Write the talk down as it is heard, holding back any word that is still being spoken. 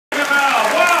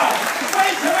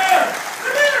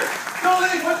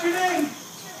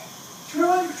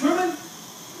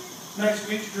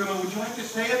meet you, Truman. Would you like to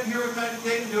stay up here with Magic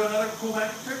Dave and do another cool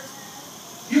magic trick?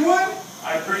 You would?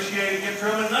 I appreciate it. Give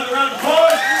Truman another round of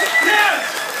applause.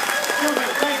 Yes! Truman,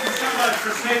 thank you so much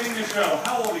for saving the show.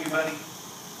 How old are you, buddy?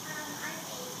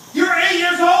 You're 8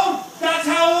 years old? That's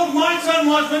how old my son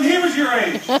was when he was your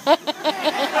age.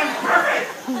 That's perfect.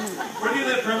 Where do you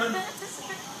live, Truman?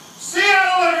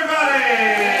 Seattle, everybody!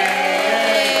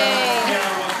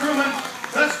 Yeah, well, Truman,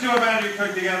 let's do a magic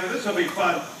trick together. This will be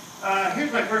fun.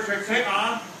 Here's my first trick. Say,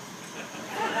 ah.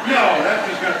 No, that's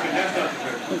disgusting. That's not the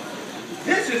trick.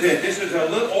 This is it. This is a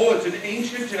little, oh, it's an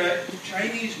ancient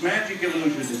Chinese magic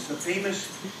illusion. It's the famous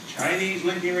Chinese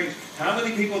linking rings. How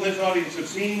many people in this audience have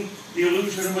seen the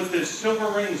illusion with the silver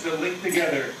rings that link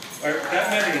together? That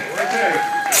many. Okay.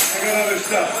 I got other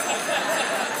stuff.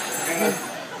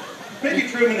 Maybe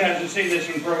Truman hasn't seen this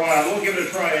one for a while. We'll give it a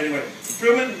try anyway.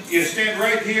 Truman, you stand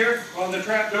right here on the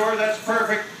trap door. That's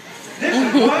perfect. This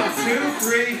is 1, 2,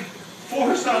 3,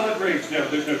 4 solid rings. No,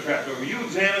 there's no trap door. You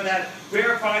examine that,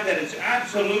 verify that it's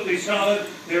absolutely solid.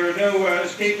 There are no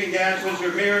escaping gases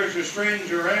or mirrors or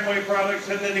strings or Amway products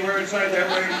hidden anywhere inside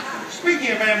that ring.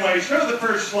 Speaking of Amway, show the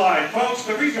first slide. Folks,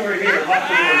 the reason we're here, lock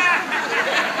the doors.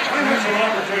 I have some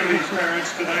opportunities,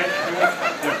 parents, tonight.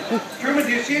 Truman,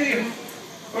 do you see any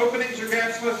openings or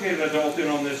gaps? Let's get an adult in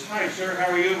on this. Hi, sir.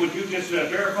 How are you? Would you just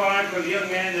verify for the young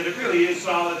man that it really is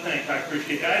solid? Thanks. I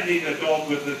appreciate that. I need an adult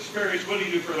with experience. What do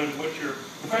you do for a living? What's your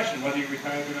profession, whether you're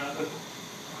retired or not?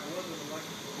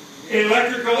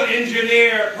 Electrical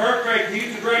engineer. Perfect. He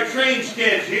used to drive train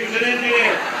skids. He was an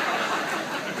engineer.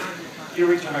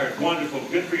 You're retired. Wonderful.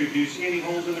 Good for you. Do you see any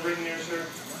holes in the ring there, sir?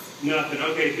 Nothing.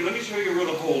 Okay. Let me show you where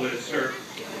the hole is, sir.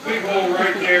 Big hole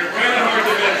right there. Kind of hard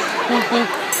to miss.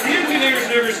 The engineers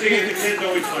never see it. The kids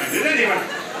always find it. Anyway.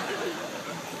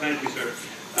 Thank you, sir.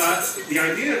 The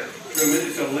idea, Truman,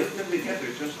 is to link them together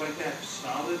just like that.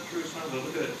 Solid, true, solid.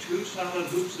 Look at it. 2 solid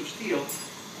hoops of steel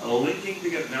linking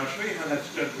together. Now, I'll show you how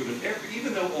that's done, Truman.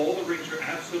 Even though all the rings are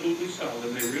absolutely solid,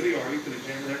 and they really are, you can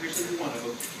examine every single one of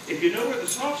them. If you know where the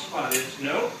soft spot is,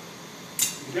 no?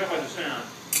 You can tell by the sound.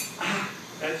 Ah,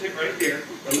 that's it right there.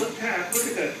 A little tap. Look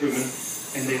at that, Truman.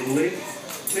 And they link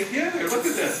together. Look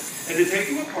at that. And to take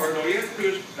them apart, all you have to do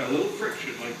is a little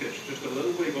friction like this. Just a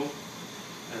little wiggle.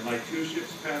 And like 2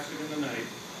 ships passing in the night.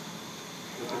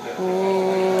 Look at that.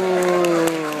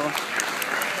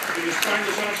 You just find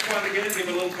the soft spot again, give it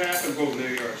a little tap, and boom,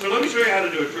 there you are. So let me show you how to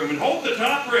do it, Truman. Hold the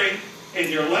top ring in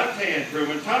your left hand,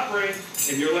 Truman. Top ring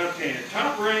in your left hand.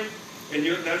 Top ring in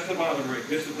your, that's the bottom ring.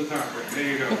 This is the top ring.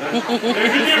 There you go.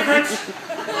 There's the difference.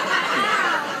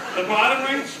 The bottom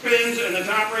ring spins and the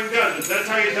top ring doesn't. That's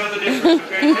how you tell the difference,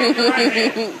 okay? Take your right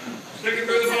hand, stick it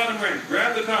through the bottom ring,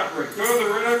 grab the top ring, throw the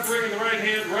left ring in the right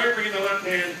hand, right ring in the left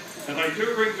hand, and like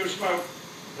 2 rings of smoke,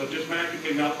 they'll just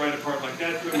magically melt right apart like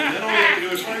that. And then all you have to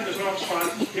do is find the soft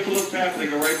spot, give a little tap, and they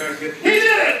go right back in. He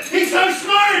did it! He's so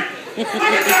smart! Look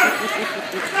at that!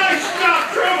 Nice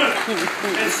job, Truman!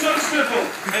 It's so simple.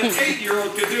 An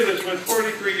 8-year-old could do this with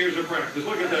 43 years of practice.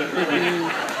 Look at that,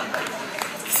 Truman.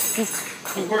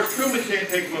 Of course, Truman can't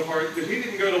take them apart because he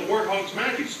didn't go to Warthog's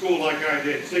magic school like I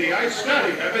did. See, I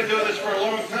studied. I've been doing this for a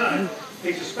long time.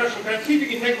 Takes a special kind. See if you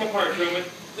can take them apart, Truman.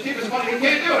 See if it's fun. He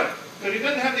can't do it because he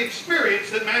doesn't have the experience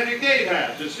that Magic Dave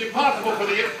has. It's impossible for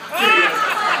the... Wait a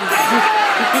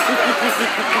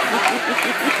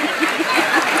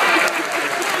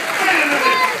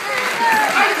minute.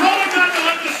 I told him not to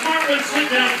let the smart one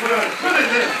sit down first. What is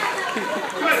this?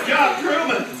 Good job,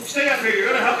 Truman. Stay up here. You're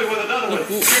going to help me with another one.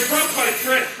 You broke my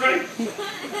trick, right?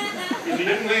 There's a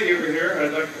young lady over here.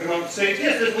 I'd like to come up and say,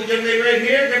 yes, this little young lady right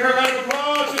here. Give her a round of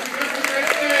applause. This is a great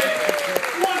day.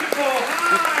 Wonderful.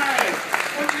 Hi.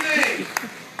 What's your name?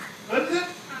 What is it?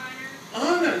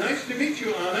 Anna. Anna. Nice to meet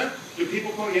you, Anna. Do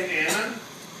people call you Anna?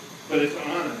 But it's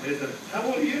Anna, isn't it? How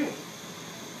old are you?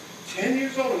 10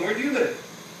 years old. And where do you live?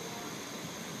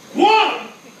 Guam!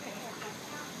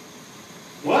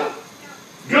 What?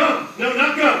 Gum. No,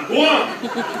 not gum. Guam.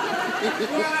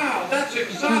 Wow, that's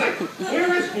exotic.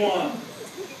 Where is Guam?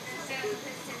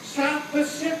 South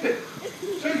Pacific.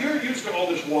 So you're used to all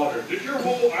this water. Did your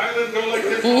whole island go like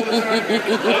this all the time?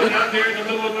 Just float out there in the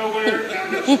middle of nowhere?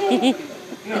 That's cool.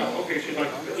 No, okay, she's like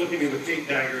looking at me with Kate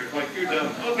Dagger. It's like, you're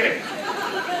dumb. Okay.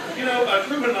 You know,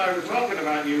 Truman and I were talking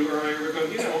about you earlier. We were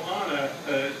going, you know, Anna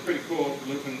is pretty cool for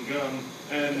looking gum.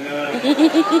 And we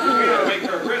got to make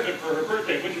her a present for her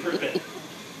birthday. When's your birthday?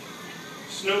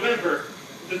 It's November.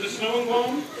 Does it snow in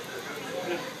Guam?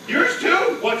 Yours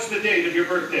too? What's the date of your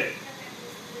birthday?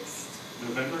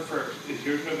 November 1st. Is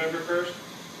yours November 1st?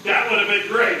 That would have been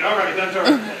great. All right, that's all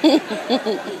right.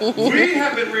 We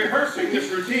have been rehearsing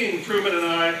this routine, Truman and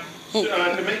I,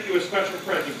 to make you a special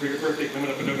present for your birthday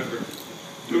coming up in November.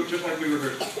 Do it just like we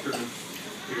rehearsed.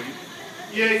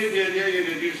 Yeah, you did. Yeah, you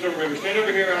did. You just don't remember. Stand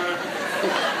over here, Anna.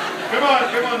 Come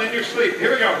on, in your sleep.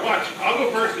 Here we go. Watch. I'll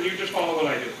go first, and you just follow what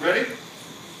I do. Ready?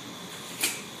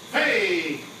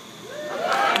 Hey!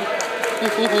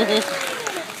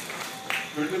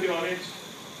 Turn to the audience.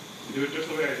 You do it just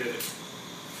the way I did it.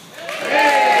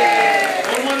 Hey!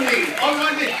 On one knee. On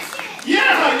one knee.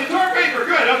 Yeah! You tore paper.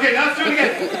 Good. Okay, now let's do it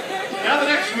again. Now the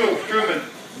next move, Truman.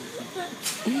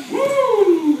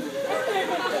 Woo!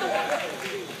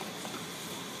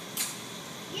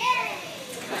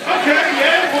 Okay,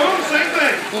 yeah, boom, same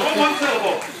thing. All one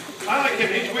syllable. I like him.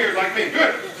 He's weird like me.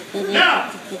 Good.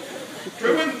 Now,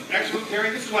 Truman, excellent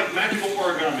carrying. This is like magical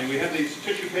origami. We have these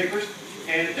tissue papers,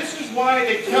 and this is why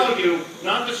they tell you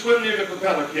not to swim near the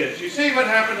propeller, kids. You see what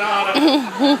happened to Anna?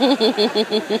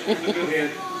 She's a good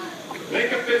hand.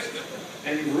 Make a fist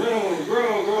and grow.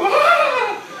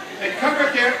 Ah! And cover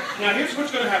it there. Now, here's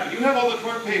what's going to happen. You have all the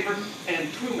torn paper,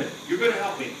 and Truman, you're going to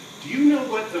help me. Do you know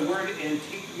what the word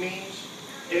antique means?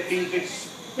 It means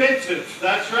expensive.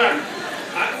 That's right.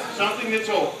 Something that's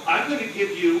old. I'm going to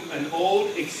give you an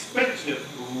old, expensive,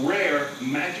 rare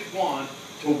magic wand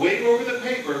to wave over the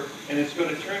paper, and it's going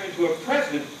to turn into a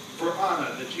present for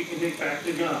Anna that she can take back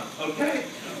to Ghana. Okay?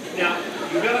 Now,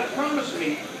 you got to promise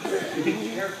me to be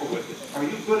careful with it. Are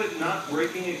you good at not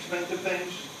breaking expensive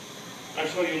things? I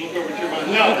saw you look over to your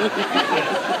mind. No.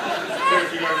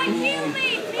 There you are.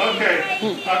 Okay.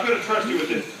 I'm going to trust you with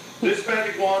this. This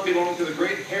magic wand belonged to the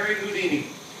great Harry Houdini.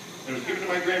 It was given to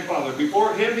my grandfather.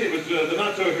 Before him, it was the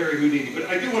not-so-Harry Houdini. But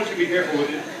I do want you to be careful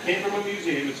with it. It came from a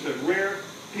museum. It's a rare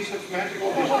piece of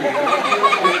magical history.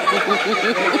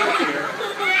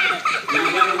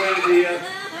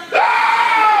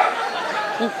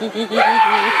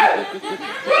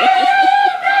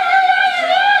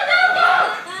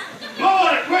 Blow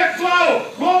on it, quick, blow!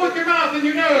 Blow with your mouth and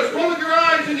your nose. Blow with your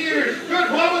eyes and ears. Good,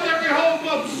 blow with every hole.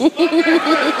 Blow. Okay, good.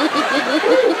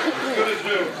 As good as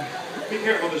new. Be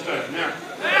careful this time. Now.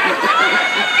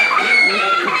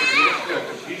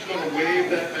 He's going to wave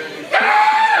that thing.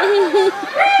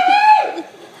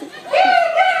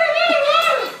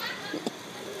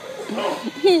 Oh,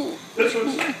 this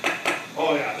one's.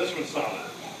 Oh yeah, this one's solid.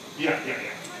 Yeah.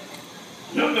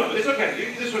 No, it's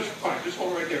okay. This one's fine. Just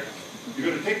hold it right there. You're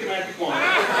going to take the magic wand.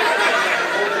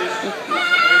 Hold this.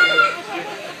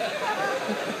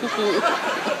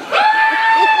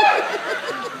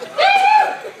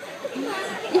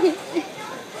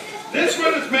 This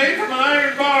one is made from an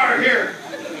iron bar. Here.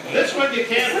 This one you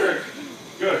can't hurt.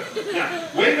 Good. Now,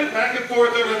 wave it back and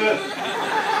forth over the...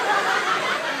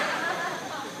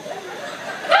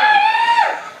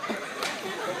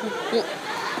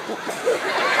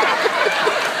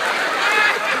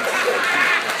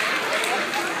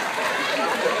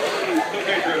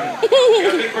 Okay, Truman. You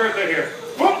got a big birthday here.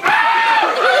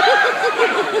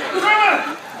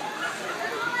 Truman!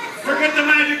 Forget the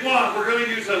magic wand. We're going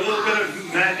to use a little bit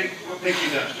of magic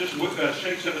pixie dust. Just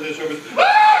shake some of this over. Quick,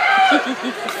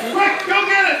 go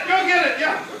get it! Go get it!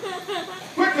 Yeah.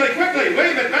 Quickly,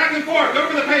 wave it back and forth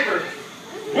over the paper.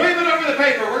 Wave it over the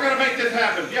paper. We're going to make this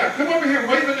happen. Yeah, come over here.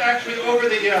 Wave it actually over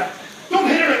the... Don't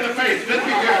hit her in the face. Let's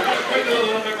be careful. Just wave it a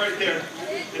little bit right there.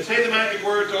 And say the magic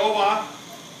words. Owa.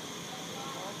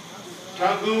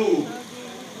 Tagu.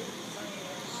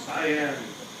 Cyan.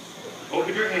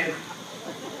 Open your hand.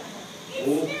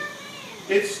 Oh.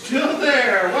 It's still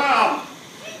there. Wow.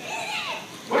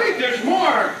 Wait, there's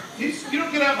more. You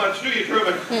don't get out much, do you,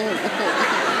 Truman?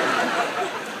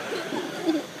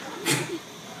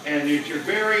 And it's your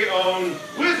very own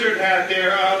wizard hat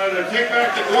there, Anna, to take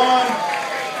back to Guam.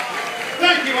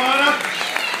 Thank you, Anna.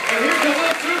 And here's a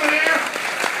little souvenir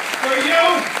for you.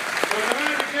 For the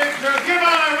Magic Game Show. Give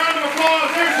Anna a round of applause.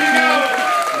 There she goes.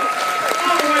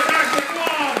 All the way back to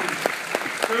Guam.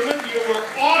 Truman, you were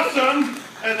awesome,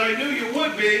 as I knew you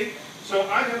would be. So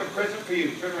I have a present for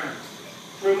you. Turn around.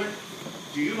 Truman,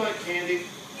 do you like candy?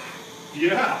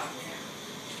 Yeah.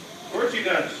 Of course he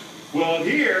does. Well,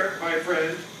 here, my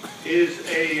friend, is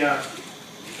an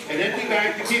empty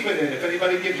bag to keep it in if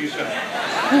anybody gives you some. Take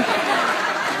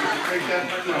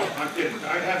that? No, I'm kidding.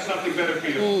 I have something better for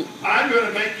you. I'm going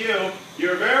to make you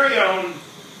your very own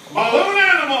balloon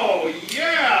animal.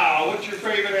 Yeah! What's your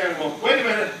favorite animal? Wait a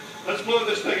minute. Let's blow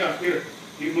this thing up. Here,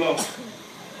 you blow.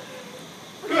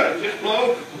 Good. Just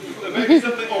blow. Maybe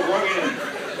something. Oh, wrong end.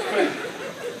 Wait.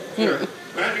 Here.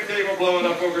 Magic Dave will blow it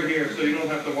up over here so you don't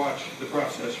have to watch the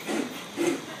process.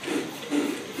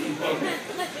 Okay.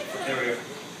 There we go.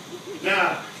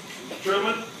 Now,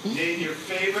 Truman, name your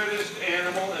favoriteest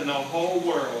animal in the whole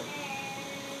world.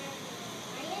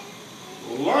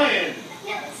 Lion.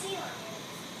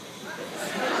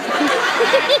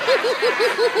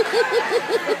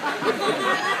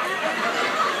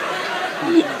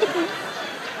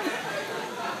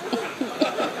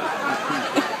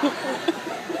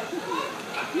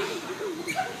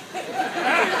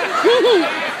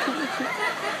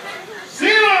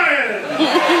 Sea lion!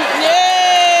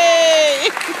 Yay!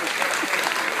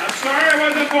 I'm sorry I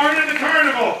wasn't born in the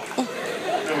carnival.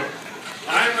 No,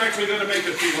 I'm actually going to make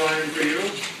a sea lion for you.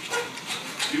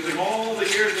 Using all the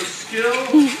years of skill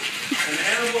and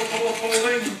animal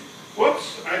folding.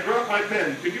 Whoops, I dropped my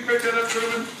pen. Could you pick that up,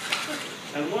 Truman?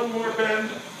 And one more pen.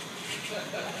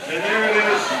 And there it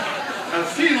is. A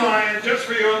sea lion just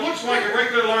for you. It looks like a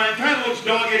regular lion. Kind of looks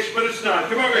doggish, but it's not.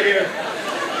 Come over here.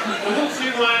 A little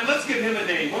sea lion. Let's give him a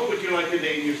name. What would you like to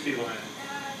name your sea lion?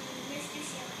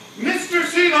 Mr.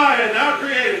 Sea Lion. Now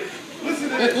creative. Listen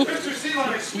to this. Mr. Sea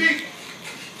Lion, speak.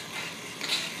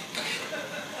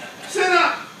 Sit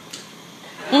up.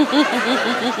 Roll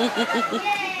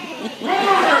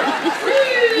over.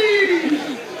 Freeze.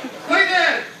 Play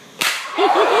dead.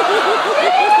 Look away.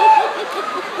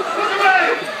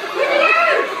 Look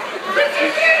away. Mr.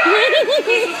 Sea Lion.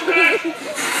 This is back.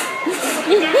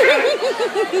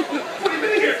 What do you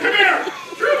mean here? Come here.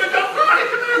 Truman, don't cry.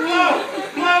 Come here. Blow.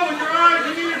 Blow with your eyes.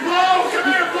 You need to blow. Come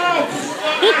here. Blow.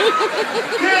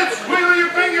 Kids, wiggle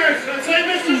your fingers and say,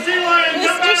 Mr. Sea Lion,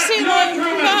 come back. Mr. Sea Lion,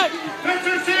 come back.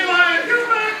 Mr. Sea Lion, come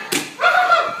back!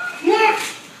 Look!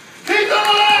 He's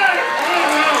alive! Oh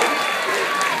no!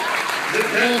 This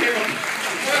head came up.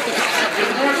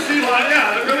 It's more sea lion.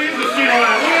 Yeah, it really is a sea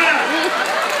lion. Look at that!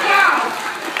 Wow!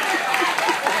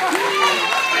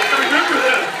 I remember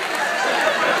this.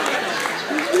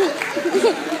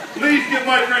 Please give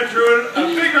my friend Truman a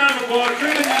big round of applause.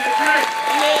 Truman, you did great!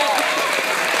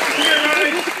 Here,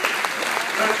 buddy!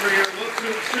 That's for your little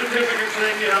certificate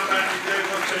saying you have Patrick Day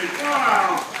on stage.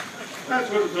 Wow! That's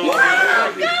what it's all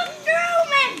about.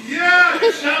 Truman! Yeah,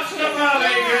 just shout stuff out.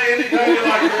 There you go.